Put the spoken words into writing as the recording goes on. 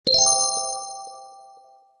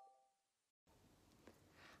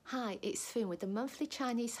Hi, it's Foon with the monthly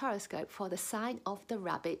Chinese horoscope for the sign of the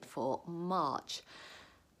rabbit for March.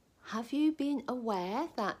 Have you been aware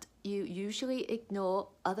that you usually ignore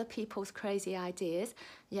other people's crazy ideas,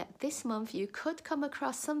 yet this month you could come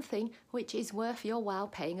across something which is worth your while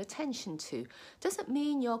paying attention to? Doesn't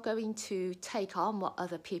mean you're going to take on what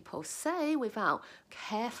other people say without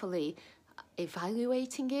carefully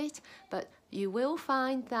evaluating it, but you will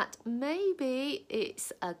find that maybe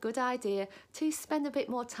it's a good idea to spend a bit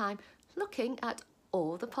more time looking at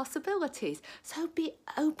all the possibilities. So be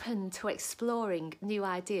open to exploring new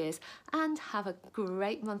ideas and have a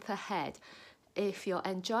great month ahead. If you're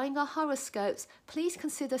enjoying our horoscopes, please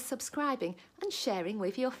consider subscribing and sharing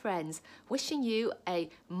with your friends. Wishing you a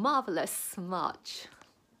marvellous March.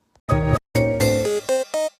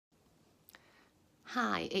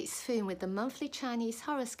 Hi, it's Foon with the monthly Chinese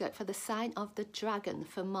horoscope for the sign of the dragon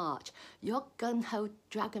for March. Your gung-ho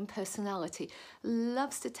dragon personality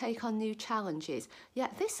loves to take on new challenges,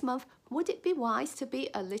 yet this month, would it be wise to be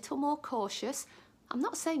a little more cautious? I'm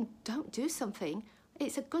not saying don't do something.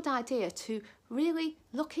 It's a good idea to really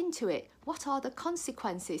look into it. What are the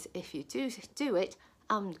consequences if you do it,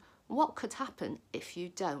 and what could happen if you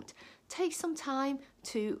don't? Take some time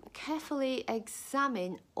to carefully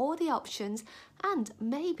examine all the options, and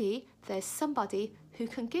maybe there's somebody who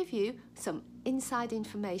can give you some inside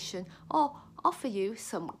information or offer you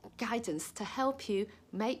some guidance to help you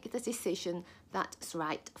make the decision that's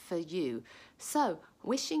right for you. So,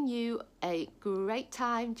 wishing you a great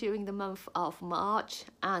time during the month of March,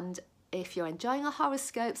 and if you're enjoying our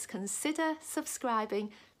horoscopes, consider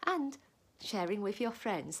subscribing and sharing with your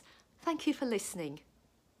friends. Thank you for listening.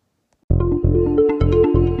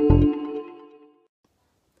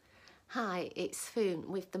 Hi, it's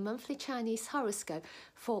Foon with the monthly Chinese horoscope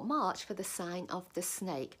for March for the sign of the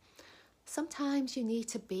snake. Sometimes you need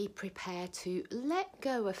to be prepared to let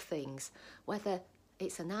go of things, whether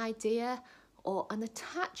it's an idea or an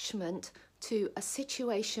attachment to a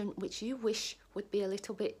situation which you wish would be a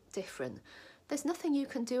little bit different. There's nothing you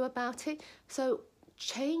can do about it, so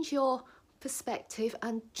change your perspective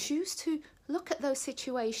and choose to look at those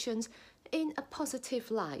situations in a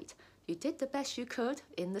positive light. You did the best you could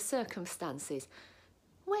in the circumstances.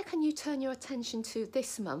 Where can you turn your attention to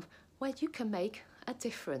this month where you can make a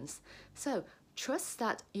difference? So trust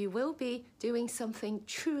that you will be doing something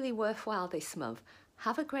truly worthwhile this month.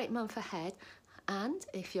 Have a great month ahead, and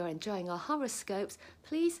if you're enjoying our horoscopes,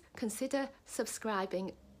 please consider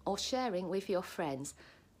subscribing or sharing with your friends.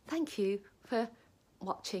 Thank you for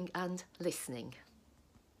watching and listening.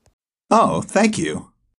 Oh, thank you.